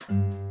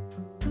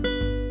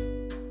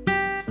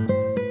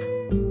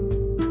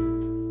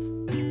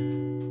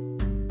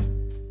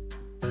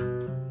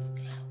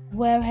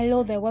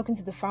Hello there, welcome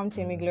to the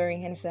Fountain with Glory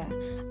Hensa.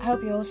 I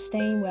hope you're all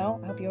staying well.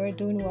 I hope you're all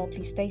doing well.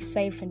 Please stay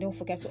safe and don't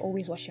forget to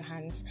always wash your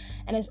hands.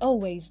 And as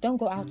always, don't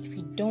go out if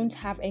you don't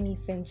have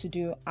anything to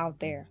do out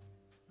there.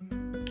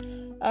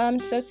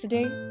 So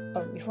today,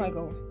 before I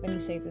go, let me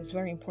say this,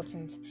 very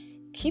important.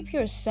 Keep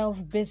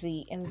yourself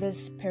busy in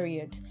this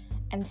period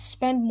and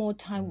spend more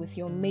time with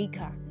your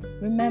Maker.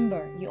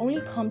 Remember, you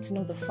only come to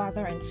know the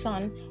Father and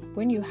Son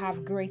when you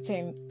have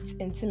greater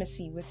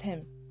intimacy with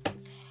Him.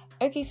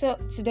 Okay, so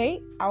today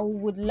I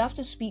would love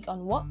to speak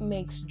on what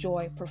makes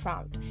joy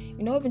profound.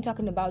 We've been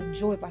talking about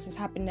joy versus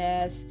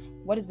happiness,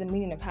 what is the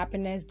meaning of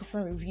happiness,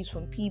 different reviews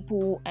from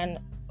people, and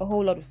a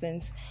whole lot of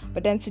things.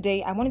 But then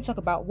today I want to talk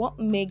about what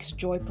makes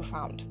joy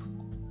profound.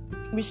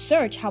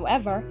 Research,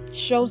 however,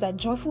 shows that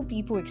joyful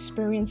people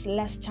experience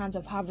less chance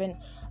of having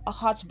a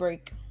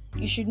heartbreak.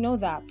 You should know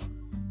that.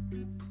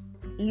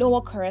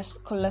 Lower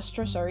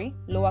cholesterol,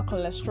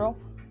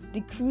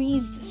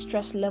 decreased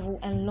stress level,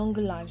 and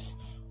longer lives.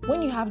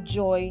 When you have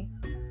joy,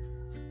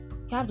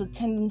 you have the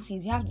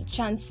tendencies, you have the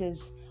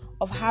chances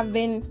of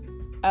having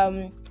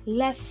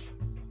less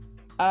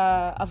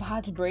of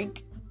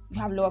heartbreak. You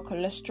have lower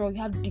cholesterol,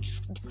 you have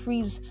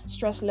decreased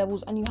stress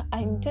levels, and you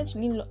intend to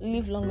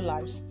live longer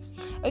lives.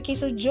 Okay,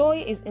 so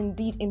joy is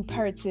indeed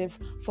imperative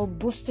for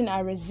boosting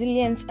our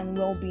resilience and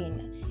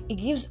well-being. It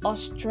gives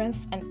us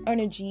strength and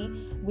energy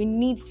we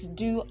need to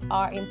do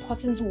our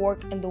important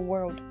work in the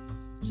world.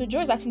 So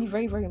joy is actually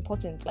very, very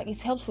important. It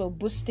helps for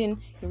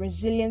boosting your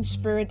resilient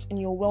spirit and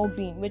your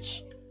well-being,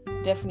 which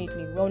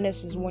definitely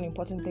wellness is one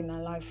important thing in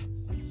our life.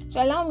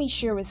 So allow me to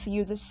share with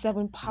you the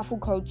 7 powerful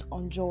quotes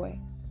on joy.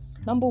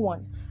 Number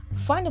 1,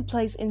 find a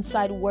place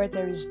inside where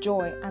there is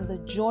joy and the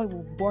joy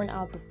will burn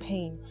out the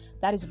pain.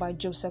 That is by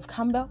Joseph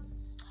Campbell.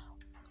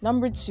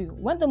 Number 2,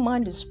 when the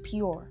mind is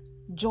pure,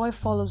 joy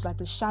follows like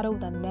the shadow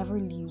that never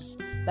leaves.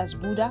 That's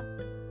Buddha.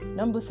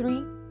 Number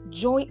 3,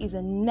 joy is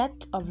a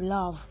net of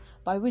love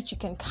by which you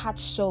can catch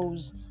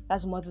souls.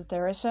 That's Mother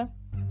Teresa.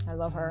 I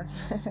love her.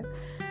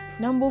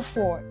 Number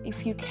 4,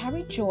 if you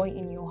carry joy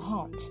in your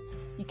heart,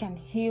 you can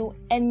heal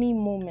any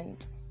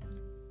moment.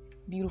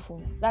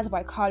 Beautiful. That's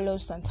by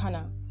Carlos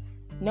Santana.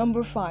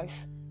 Number 5,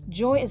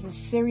 joy is the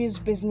serious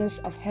business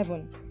of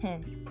heaven.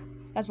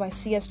 That's by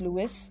C.S.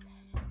 Lewis.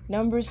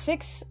 Number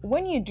 6,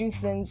 when you do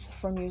things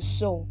from your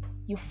soul,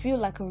 you feel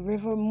like a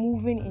river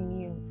moving in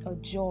you, a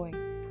joy.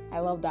 I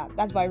love that.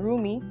 That's by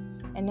Rumi.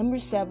 And number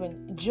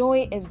 7,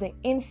 joy is the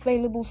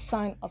infallible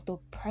sign of the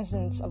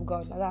presence of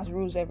God. Now that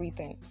rules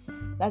everything.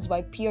 That's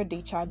by Pierre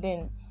de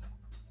Chardin.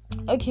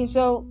 Okay,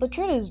 so the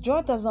truth is,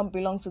 joy does not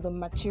belong to the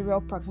material,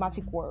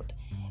 pragmatic world.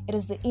 It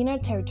is the inner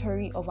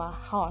territory of our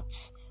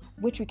hearts,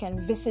 which we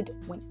can visit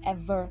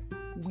whenever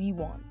we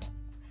want.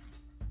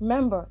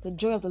 Remember, the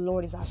joy of the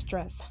Lord is our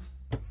strength.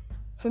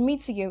 For me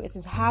to you, it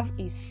is have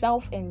a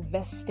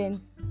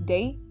self-investing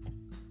day.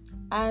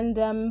 And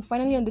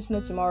finally, on this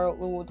note, tomorrow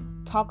we will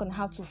talk on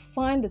how to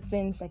find the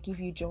things that give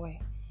you joy.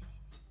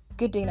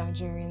 Good day,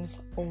 Nigerians.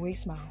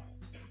 Always smile.